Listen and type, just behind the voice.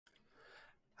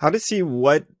how to see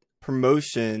what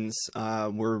promotions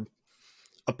were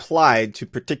applied to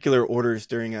particular orders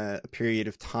during a period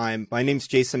of time. My name's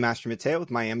Jason Mastromateo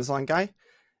with My Amazon Guy,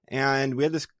 and we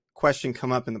had this question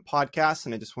come up in the podcast,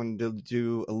 and I just wanted to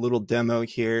do a little demo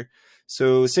here.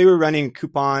 So say we're running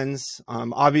coupons.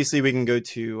 Obviously, we can go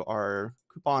to our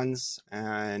coupons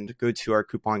and go to our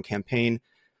coupon campaign.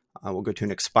 We'll go to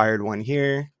an expired one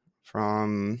here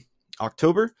from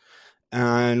October,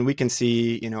 and we can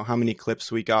see, how many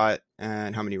clips we got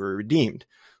and how many were redeemed.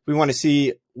 We want to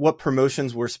see what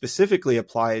promotions were specifically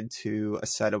applied to a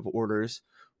set of orders.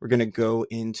 We're going to go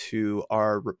into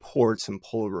our reports and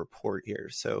pull a report here.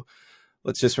 So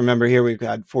let's just remember here, we've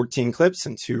got 14 clips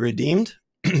and 2 redeemed.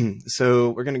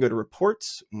 So we're going to go to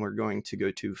reports, and we're going to go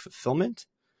to fulfillment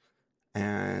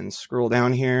and scroll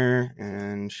down here,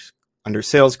 and under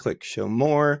sales, click show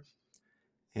more.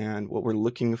 And what we're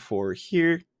looking for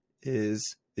here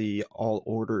is the all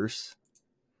orders.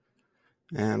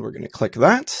 And we're going to click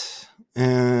that.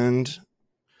 And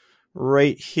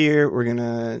right here, we're going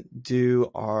to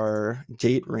do our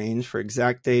date range for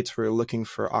exact dates. We're looking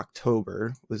for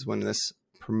October was when this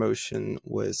promotion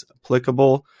was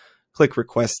applicable. Click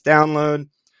request download.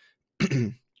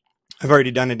 I've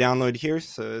already done a download here,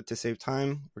 so to save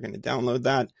time, we're going to download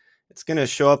that. It's going to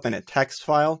show up in a text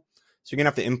file. So you're going to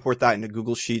have to import that into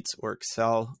Google Sheets or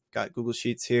Excel. Got Google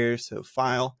Sheets here. So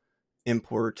file,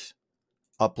 import,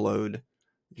 upload,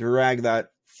 drag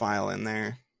that file in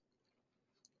there.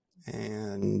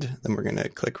 And then we're going to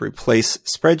click replace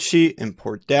spreadsheet,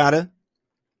 import data.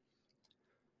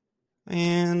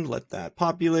 And let that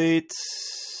populate.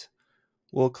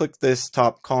 We'll click this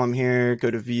top column here,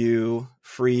 go to view,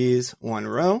 freeze one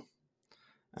row.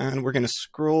 And we're going to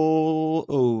scroll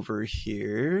over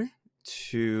here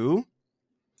to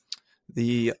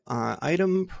the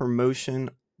item promotion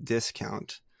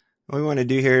discount. What we want to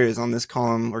do here is on this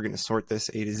column, we're going to sort this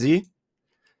A to Z.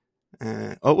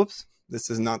 Oh, whoops, this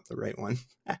is not the right one.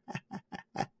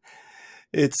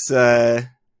 It's, where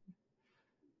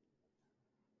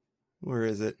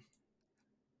is it?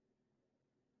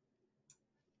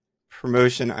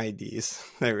 Promotion IDs.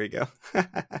 There we go.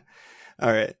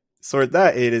 All right, sort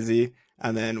that A to Z,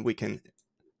 and then we can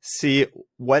see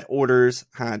what orders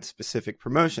had specific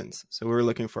promotions. So we're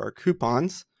looking for our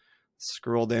coupons.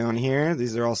 Scroll down here.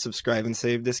 These are all subscribe and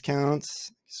save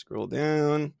discounts. Scroll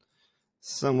down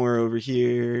somewhere over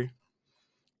here.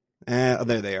 There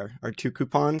they are, our 2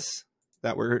 coupons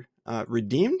that were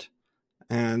redeemed.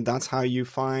 And that's how you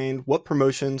find what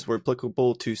promotions were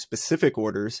applicable to specific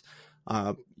orders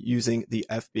using the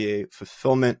FBA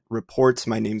fulfillment reports.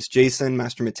 My name's Jason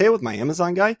Mastromateo with My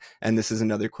Amazon Guy, and this is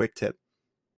another quick tip.